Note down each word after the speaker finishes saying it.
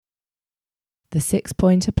The 6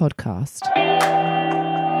 Pointer Podcast.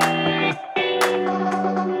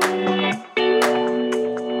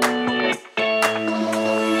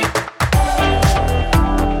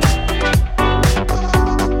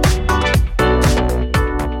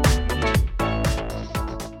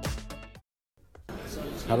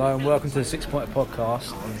 Hello and welcome to the 6 Pointer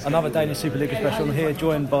Podcast. Another Danish Super League special. I'm here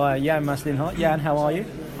joined by Jan Maass Lindhardt. Jan, how are you?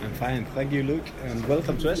 I'm fine, thank you, Luke, and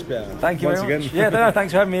welcome to Esbjerg. Thank you once very much. again. Yeah,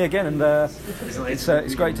 thanks for having me again. And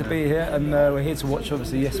it's great to be here. And we're here to watch,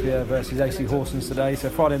 obviously, Esbjerg versus AC Horsens today. So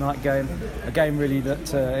Friday night game, a game really that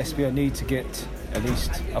Esbjerg need to get at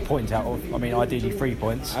least a point out of. I mean, ideally 3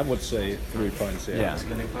 points. I would say 3 points. Yeah.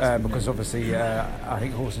 Because obviously, I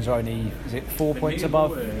think Horsens are only 4 points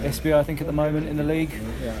above Esbjerg, I think, at the moment in the league.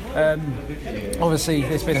 Obviously,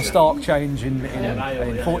 there's been a stark change in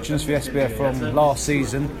fortunes for Esbjerg from last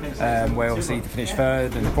season, where obviously they finished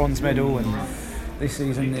third and the bronze medal, and this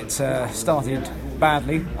season it's started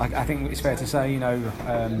badly. I think it's fair to say,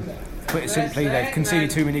 put it simply, they've conceded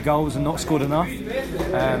too many goals and not scored enough.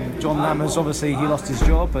 John Lammers, obviously, he lost his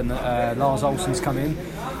job, and Lars Olsen's come in.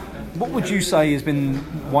 What would you say has been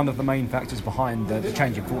one of the main factors behind the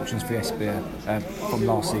change in fortunes for Esbjerg from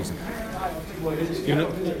last season?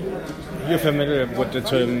 You're familiar with the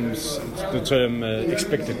term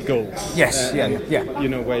expected goals. Yes, yeah.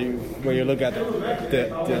 Where you look at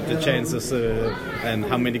the chances and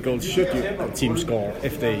how many goals should a team score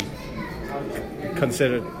if they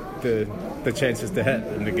consider the chances they had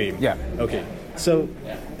in the game. Yeah. Okay. So,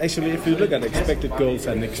 actually, if you look at expected goals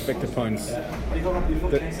and expected points,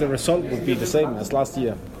 the result would be the same as last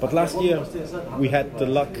year. But last year, we had the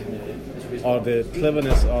luck, or the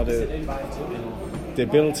cleverness, or the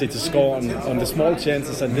ability to score on the small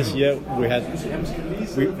chances. And this year, we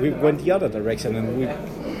went the other direction, and we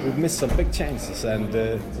missed some big chances. And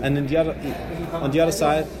on the other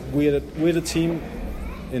side, we're the team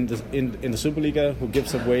in the Superliga who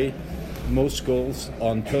gives away most goals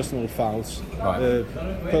on personal fouls. Right.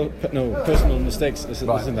 Personal mistakes, isn't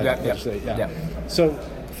that Yeah, what yeah. you say? Yeah. Yeah. So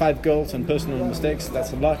 5 goals on personal mistakes,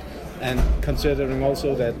 that's a lot. And considering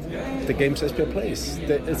also that the games Esbjerg plays,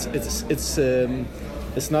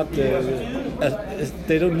 it's not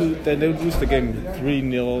they don't lose the game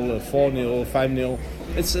 3-0, 4-0, 5-0.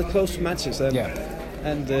 It's close matches, and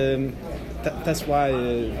that's why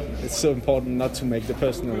it's so important not to make the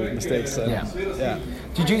personal mistakes.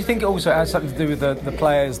 Did you think it also has something to do with the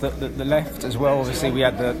players that left as well? Obviously, we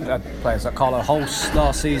had the players like Carlo Holst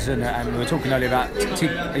last season, and we were talking earlier about Adi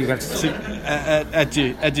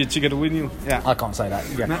Chigadwinu. Yeah, I can't say that.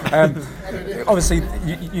 Yeah. Obviously,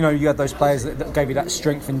 you had those players that gave you that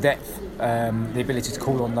strength and depth, the ability to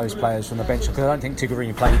call on those players from the bench. Because I don't think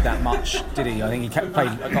Tiggerini played that much, did he? I think he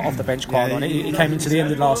got off the bench quite a lot. He came into the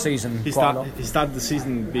end of last season He started the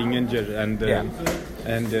season being injured, and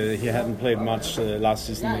he hadn't played much last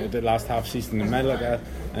season, the last half season in Malaga,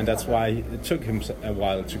 and that's why it took him a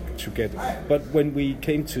while to get. But when we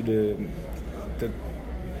came to the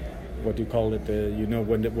what do you call it?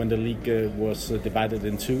 When the league was divided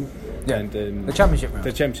in two, and the championship round.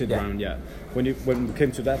 The championship round, yeah. When we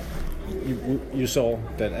came to that, you saw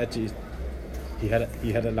that Adi, he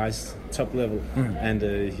had a nice top level, and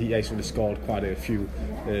he actually scored quite a few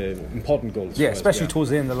important goals. Yeah, especially towards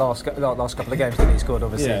the end of the last couple of games that he scored,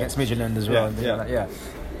 obviously against Midtjylland as well.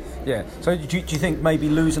 Yeah. So do you think maybe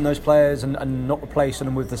losing those players and not replacing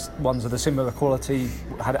them with the ones of a similar quality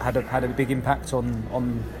had a big impact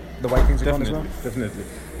on the way things have gone as well? Definitely.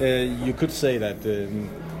 You could say that the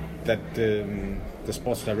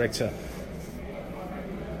sports director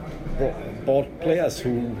bought players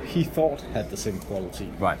who he thought had the same quality.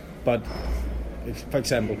 Right. But, for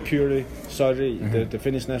example, Puri Sori, the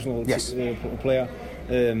Finnish national player,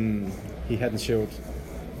 he hadn't showed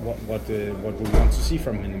what we want to see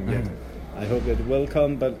from him yet. I hope that it will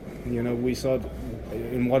come, but we saw it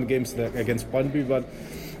in one game against Brøndby. But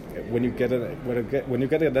when you get a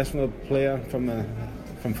national player from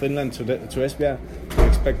Finland to Esbjerg, you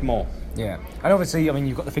expect more. Yeah, and obviously,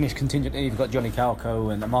 you've got the Finnish contingent. You've got Johnny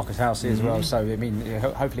Kauko and Marcus Housey as well. So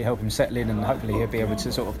hopefully help him settle in, and hopefully he'll be able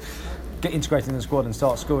to sort of get integrated in the squad and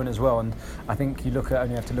start scoring as well. And I think you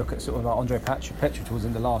only have to look at sort of like Andre Petra towards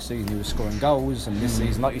in the last season. He was scoring goals, and this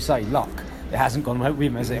season, like you say, luck. It hasn't gone with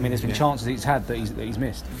him, has it? There's been chances he's had that he's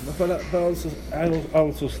missed. But I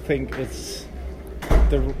also think it's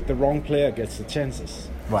the wrong player gets the chances.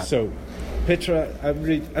 Right. So Petra, I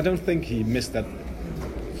don't think he missed that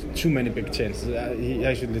too many big chances. He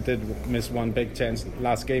actually did miss one big chance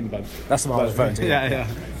last game, but that's the one I was referring to. Yeah.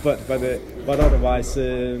 But otherwise,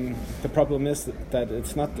 the problem is that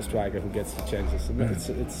it's not the striker who gets the chances.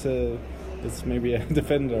 it's maybe a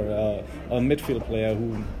defender or a midfield player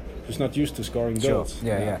who's not used to scoring goals.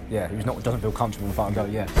 Sure. Yeah. Who's doesn't feel comfortable in front of goal.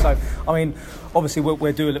 Yeah. So, I mean, obviously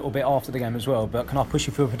we'll do a little bit after the game as well. But can I push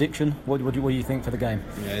you for a prediction? What do you think for the game?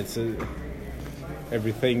 Yeah, it's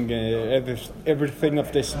everything. Everything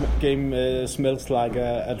of this game smells like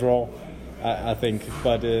a draw. I think,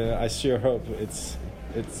 but I sure hope it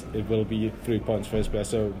will be 3 points for Esbjerg.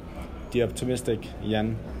 So, the optimistic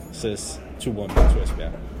Jan says 2-1 to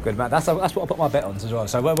Esbjerg. Good man. That's what I put my bet on as well.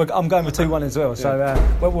 So I'm going with 2-1 as well. So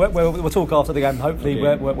we'll talk after the game. Hopefully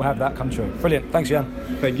we'll have that come true. Brilliant. Thanks, Jan.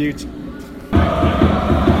 Thank you.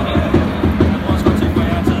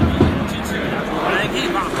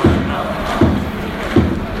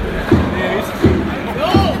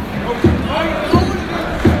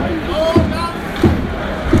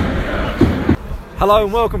 Hello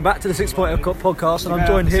and welcome back to the 6 Point podcast, and I'm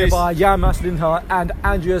joined here by Maass, Lindhardt and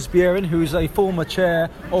Anders Bjerring, who's a former chair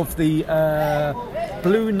of the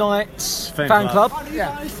Blue Knights fan club.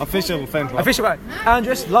 Yeah, official fan club. Official.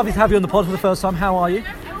 Anders, lovely to have you on the pod for the first time. How are you?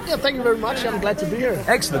 Yeah, thank you very much. I'm glad to be here.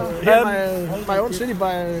 Excellent. Here in my own city,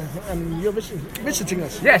 and you're visiting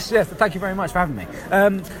us. Yes. Thank you very much for having me.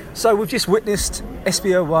 So we've just witnessed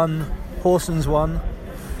Esbjerg 1, Horsens 1.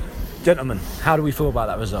 Gentlemen, how do we feel about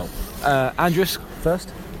that result? Anders,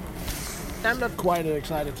 first. I'm not quite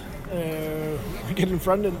excited. We get in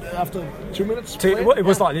front after 2 minutes. It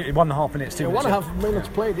was like 1.5 minutes. 2 minutes. 1.5 minutes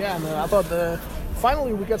played. Yeah, and I thought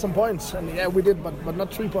finally we get some points, and yeah, we did, but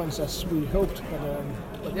not 3 points as we hoped.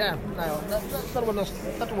 But yeah, no,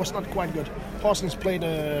 that was not quite good. Horsens played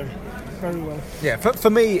very well. Yeah,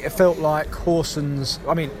 for me it felt like Horsens.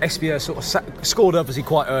 I mean, Esbjerg sort of scored obviously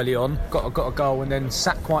quite early on, got a goal, and then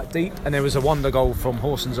sat quite deep, and there was a wonder goal from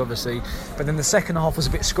Horsens obviously. But then the second half was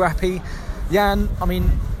a bit scrappy. Jan, I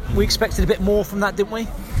mean, we expected a bit more from that, didn't we?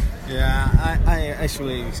 Yeah, I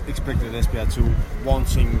actually expected Esbjerg to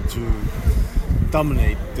wanting to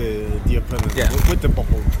dominate the opponent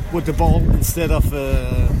with the ball instead of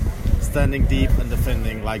standing deep and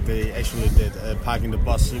defending like they actually did, parking the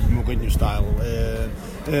bus Mourinho style.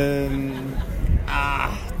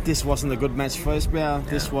 This wasn't a good match for Esbjerg.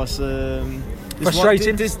 This was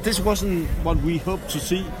frustrating. This wasn't what we hoped to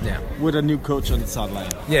see with a new coach on the sideline.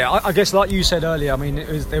 Yeah, I guess like you said earlier, I mean,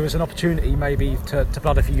 there was an opportunity maybe to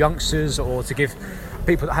blood a few youngsters or to give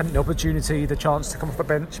people that hadn't the opportunity the chance to come off the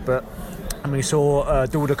bench, but and we saw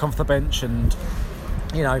J-Dag come off the bench, and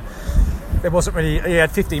you know, there wasn't really. He had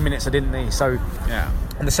 15 minutes, didn't he? So yeah.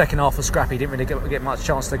 And the second half was scrappy. He didn't really get much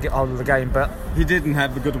chance to get hold of the game, but he didn't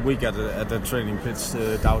have a good week at the training pitch,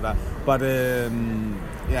 J-Dag. But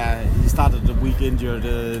he started the week injured,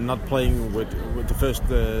 not playing with the first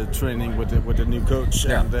training with the new coach,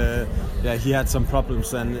 and he had some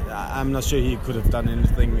problems, and I'm not sure he could have done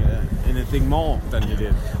anything more than he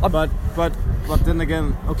did. But then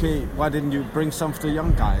again, okay, why didn't you bring some of the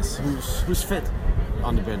young guys who's fit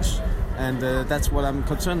on the bench? And that's what I'm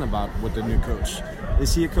concerned about with the new coach.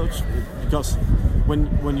 Is he a coach? Because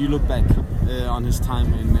when you look back on his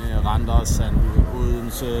time in Randers and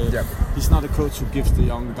Odense, he's not a coach who gives the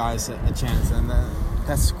young guys a chance, and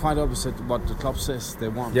that's quite opposite what the club says they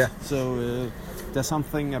want. Yeah. So there's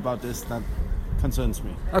something about this that concerns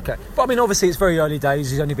me. Okay, but I mean, obviously it's very early days.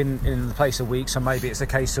 He's only been in the place a week, so maybe it's a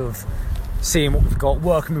case of seeing what we've got,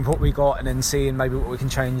 working with what we got, and then seeing maybe what we can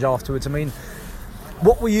change afterwards. I mean,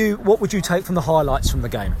 what would you take from the highlights from the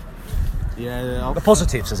game? Yeah, the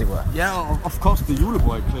positives, as it were. Yeah, of course, the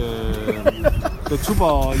Julebryg, the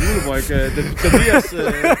Tuber Julebryg, the beers,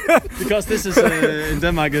 because this is in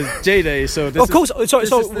Denmark a J-Day, so this of course.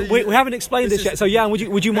 We haven't explained this yet. So Jan,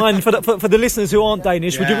 would you mind for the listeners who aren't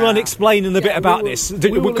Danish? Would you mind explaining a bit about this?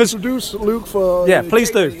 We will introduce Luke for please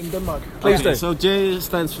do. In Denmark. Please do. So J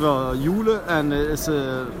stands for Jule, and it's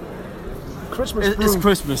a Christmas brew. It's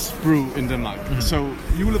Christmas brew in Denmark. Mm-hmm. So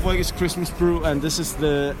Julebryg is Christmas brew, and this is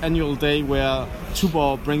the annual day where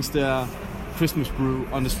Tuborg brings their Christmas brew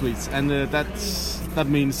on the streets, and that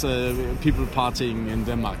means people partying in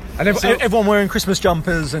Denmark. And everyone wearing Christmas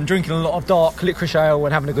jumpers and drinking a lot of dark licorice ale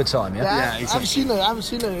and having a good time. Yeah, exactly. I've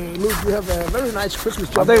seen Luke. You have a very nice Christmas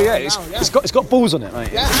jumper. I do, It's got balls on it,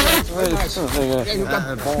 mate. Yeah, it's very nice.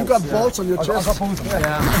 You got balls on your chest. I got balls on it.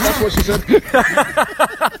 Yeah, that's what she said.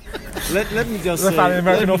 Let me just say,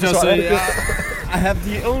 I have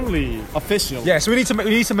the only official. Yeah, so we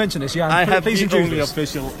need to mention this. Yeah, I have the only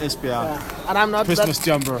official Esbjerg and I'm not Christmas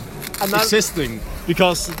jumper existing,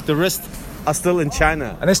 because the rest are still in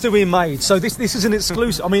China. And they're still being made. So this is an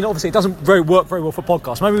exclusive. I mean, obviously, it doesn't work very well for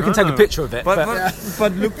podcasts. Maybe we can take a picture of it.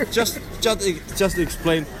 But look, just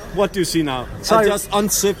explain. What do you see now? So, I just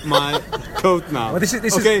unzip my coat now. Well, this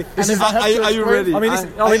is okay. Are you ready? I mean,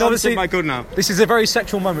 obviously, my coat now. This is a very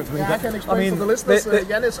sexual moment for me. I can explain for the listeners.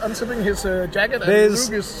 Jan is unzipping his jacket, and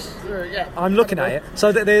Luke is I'm looking at it.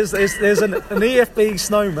 So there's an EFB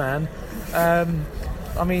snowman. I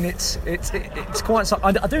mean, it's quite.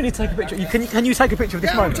 I do need to take a picture. Can you take a picture of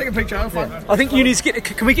this moment? I'll take a picture. I think you need to get.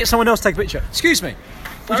 Can we get someone else to take a picture? Excuse me.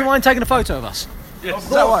 Would you mind taking a photo of us? Yes. Is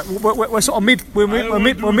that right? We're sort of mid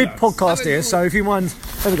podcast here, so if you mind,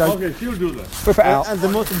 there we go. Okay, she'll do that. Whip it out. And the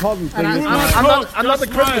most important thing is I'm not the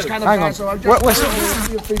Christmas kind of guy, so I'm just.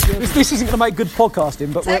 This isn't going to make good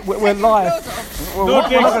podcasting, but we're live. We're not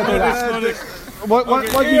going to do that. What do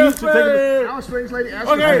you need to take a... Our strange lady asked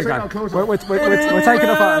Okay, us to take our clothes off. we're taking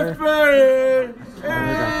a photo.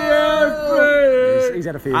 He's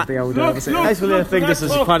had a few of the old... Actually, I think this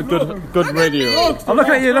is quite good radio. I'm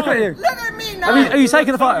looking at you, Look at me now. Are you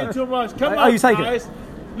taking a photo? Too much. Come Are you taking it?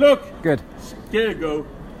 Look. Good. Here you go.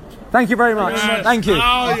 Thank you very much. Yes. Thank you.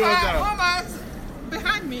 Mama's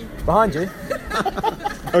behind me. Behind you?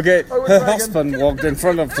 Okay, her husband walked in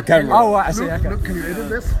front of the camera. Oh, right, I see. Okay. Look, can you edit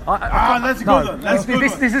this? That's a good one. That's a good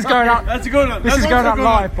one. This is going out. That's a good one. This is going out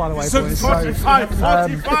live, by the way, boys. 45.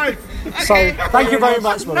 So, thank you very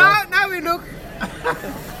much, brother. Now we look.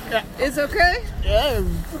 It's okay. Yeah.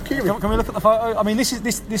 Can we look at the photo? I mean, that's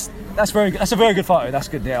very good. That's a very good photo. That's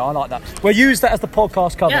good. Yeah, I like that. We'll use that as the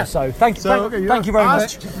podcast cover. Yeah. So thank you very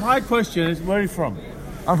much. My question is, where are you from?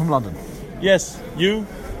 I'm from London. Yes. You?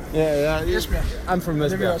 Yeah. Esbjerg. I'm from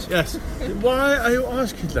Esbjerg. Yes. Why are you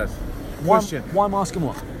asking that question? Why am I asking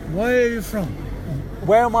what? Why are you from?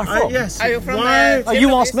 Where am I from? Yes. Are you from? Why? Oh,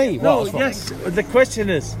 you asked me. No. Where I was from. Yes. The question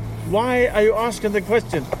is, why are you asking the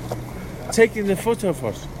question? Taking the photo of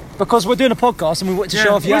us. Because we're doing a podcast and we want to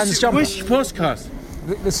show off Jan's jumper. Which podcast?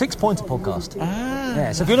 The 6 Pointer podcast.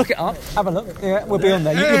 Yeah, so if you look it up, have a look. Yeah, we'll be on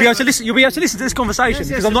there. You'll be able to listen. You'll be able to listen to this conversation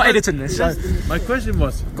because I'm not editing this. So. My question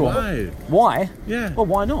was, why? why? Why? Yeah. Well,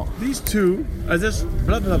 why not? These two are just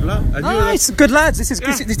blah blah blah. And It's good lads. This is. I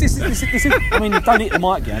mean, don't eat the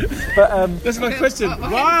mic, Jan. But that's my question.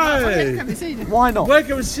 Why? Can we see it? why not? Where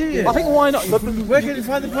can we see it? I think why not? Look, Where can you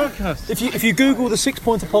find the podcast? if you Google the 6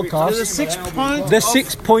 Pointer podcast, The 6 Pointer. the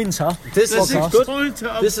 6 Pointer. This is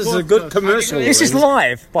podcast. This is a good commercial. This is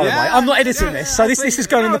live, by the way. I'm not editing this, so this is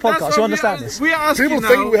going in the podcast. You understand this? We are People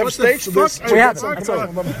think we have staged this. We haven't at all.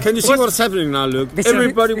 Can you see what's happening now, Luke?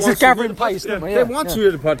 Everybody this wants is gathering pace, don't we? They want to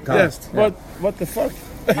hear the podcast. Yeah. What the fuck?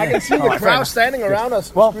 I can see the crowd standing around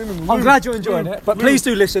us. Well, screaming, I'm glad you're enjoying it, but please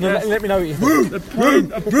do listen and let me know what you think.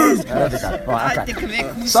 Right,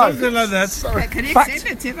 okay. Something like that. Kan I ikke sende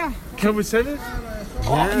det til dig? Can we send it?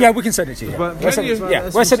 Yeah, we can send it to you. But We'll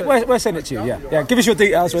send it to you. Yeah. Give us your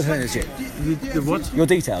details. We'll send it to you. The what? Your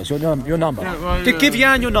details, your number. Yeah, well, Give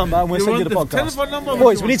Jan your number and we'll send you the want the podcast. telephone number?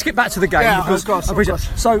 Boys, we need to get back to the game. Yeah, because of course, I appreciate it.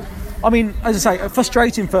 So, I mean, as I say, a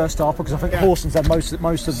frustrating first half because I think Horsens had most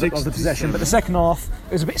of the possession, but the second half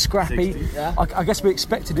it was a bit scrappy. I guess we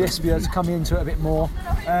expected Esbjerg to come into it a bit more.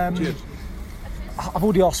 I've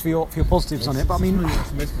already asked for your positives on it, but I mean,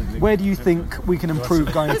 where do you think we can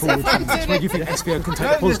improve going forward from this? Where do you think Esbjerg can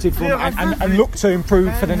take the positive from and look to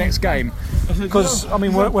improve for the next game? Because, I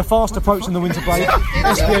mean, we're fast approaching the winter break.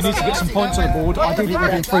 Esbjerg needs to get some points on the board. Ideally, we're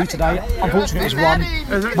getting 3 today. Unfortunately, it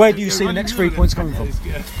was 1. Where do you see the next 3 points coming from?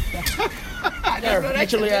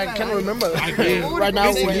 Actually, I can't remember right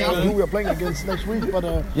now who we are playing against next week. But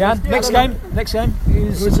Yeah, next game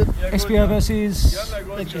is Esbjerg versus.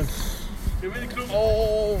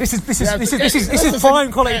 oh, This is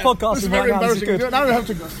fine quality this is podcasting very right now. This is embarrassing. good. Now you have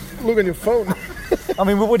to look on your phone. I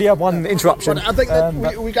mean, we've already had one interruption. But I think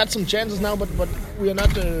that we got some chances now, but we are not.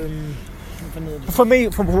 For me,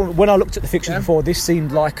 from when I looked at the fixtures before, this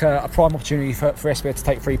seemed like a prime opportunity for Esbjerg to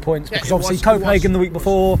take 3 points because it obviously was. Copenhagen the week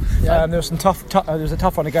before, there was some there was a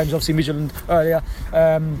tough run of games. Obviously Midtjylland earlier,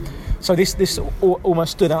 so this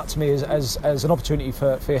almost stood out to me as an opportunity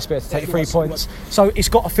for Esbjerg to take 3 points. So it's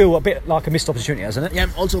got to feel a bit like a missed opportunity, hasn't it? Yeah,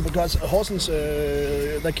 also because Horsens,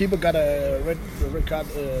 the keeper got a red card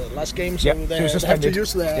last game, so they have to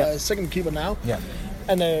use their second keeper now. Yeah.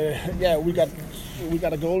 And we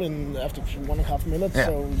got a goal in after 1.5 minutes,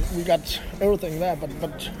 so we got everything there, but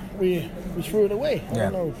we threw it away. I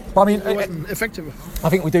don't know. But I mean, it wasn't effective. I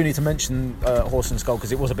think we do need to mention Horsens' goal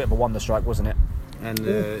because it was a bit of a wonder strike, wasn't it? And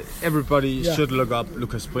everybody should look up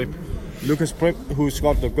Lucas Prip. Lucas Prip, who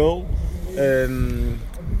scored the goal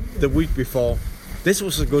the week before. This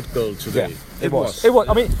was a good goal today. Yeah, it was.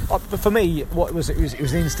 I mean, for me, it was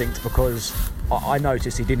an instinct because I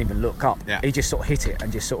noticed he didn't even look up. Yeah. He just sort of hit it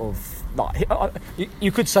and just sort of like.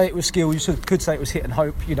 You could say it was skill. You could say it was hit and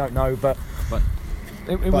hope. You don't know, but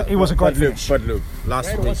it was a great finish. But look,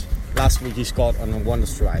 last week he scored on a wonder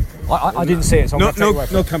strike. I didn't see it. So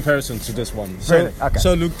no comparison to this one. So, really? Okay.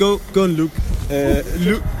 So look, go and look.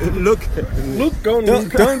 Look, go and look.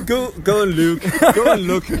 Don't go and look. Go and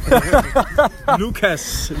look.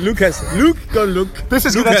 Lucas, go and look. This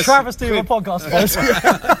is a travesty of a podcast, boys.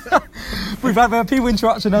 We've had people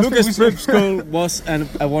interrupting us. Lucas Prip's goal was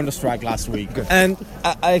a wonder strike last week. Good. And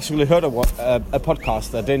I actually heard a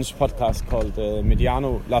podcast, a Danish podcast called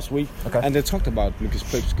Mediano last week. Okay. And they talked about Lucas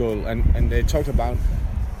Prip's goal. And they talked about,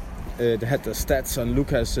 they had the stats on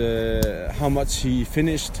Lucas, how much he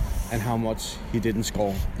finished and how much he didn't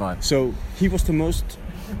score. Right. So he was the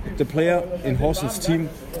player in Horsens' team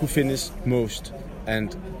who finished most.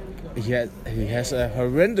 And he has a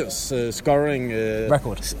horrendous scoring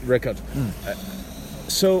record.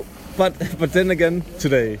 But then again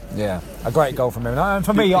today, a great goal from him. And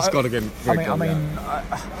for me, he scored again.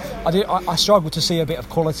 I struggled to see a bit of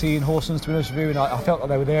quality in Horsens, to be honest with you, and I felt that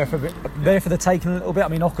they were there for the taking a little bit. I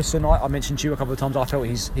mean, Åkesson, I mentioned to you a couple of times. I felt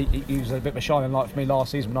he was a bit of a shining light for me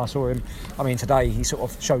last season when I saw him. I mean, today he sort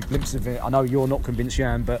of showed glimpses of it. I know you're not convinced,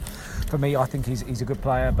 Jan, but for me, I think he's a good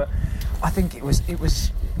player. But I think it was.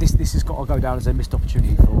 This has got to go down as a missed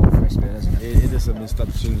opportunity for Esbjerg, isn't it? It is a missed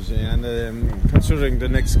opportunity, and considering the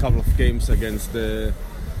next couple of games against the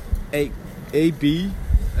AB.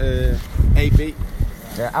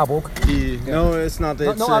 Yeah, Aalborg. No, it's not.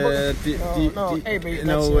 It's AB.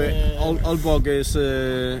 Aalborg is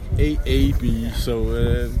AAB, so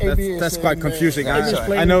that's quite confusing.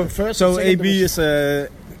 I know. So AB is the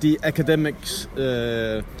academics.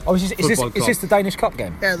 Is this the Danish Cup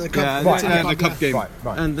game? Yeah, the cup. Yeah, the cup game.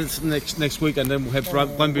 Right. And that's next week, and then we'll have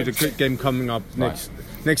Brøndby the game coming up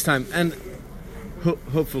next time, and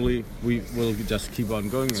hopefully we will just keep on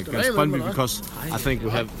going against Brøndby, because I think we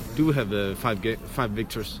have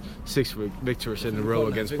 6 victories in a row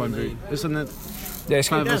against Brøndby, isn't it? Yeah,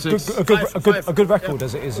 it's a good record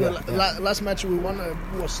as it is. Last match we won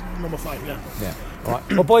was number 5. Yeah. All right.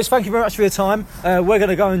 Well, boys, thank you very much for your time. We're going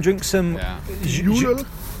to go and drink some Juleøl.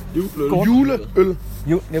 We're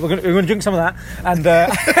going to drink some of that, and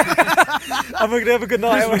and we're going to have a good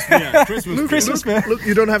night. Christmas beer. Look,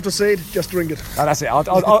 you don't have to say it; just drink it. Oh, that's it.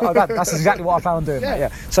 That's exactly what I found doing.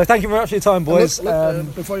 Yeah. So thank you very much for your time, boys.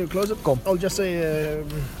 Before you close it, go on. I'll just say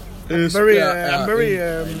I'm very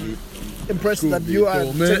impressed that you are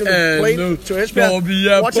taking the plane to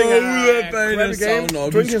Esbjerg, watching a game,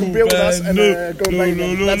 drinking some beer with us, and going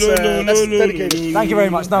back. That's dedicated. Thank you very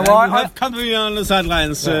much. No, I have company on the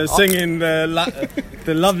sidelines singing the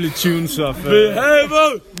lovely tunes of.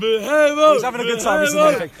 Behavior. He's having a good time, isn't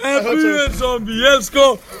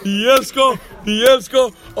Vi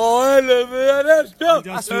elsker, og alle ved Esbjerg.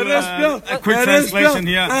 A quick translation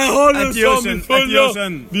here. Adiosen.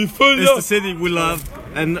 It's the city we love,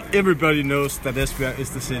 and everybody knows that Esbjerg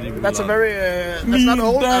is the city we love. That's a very, that's not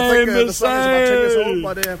old. I think the song is about 10 years old,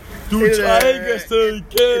 but it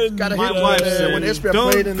got a hit when Esbjerg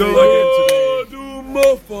played in the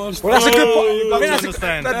Well, that's a good point.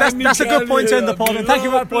 That's a good point to end the pod. And thank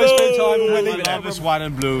you, boys, for your time. And we'll leave it there. It's white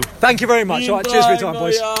and blue. Thank you very much. All right, cheers for your time,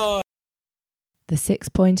 boys. The 6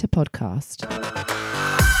 Pointer Podcast.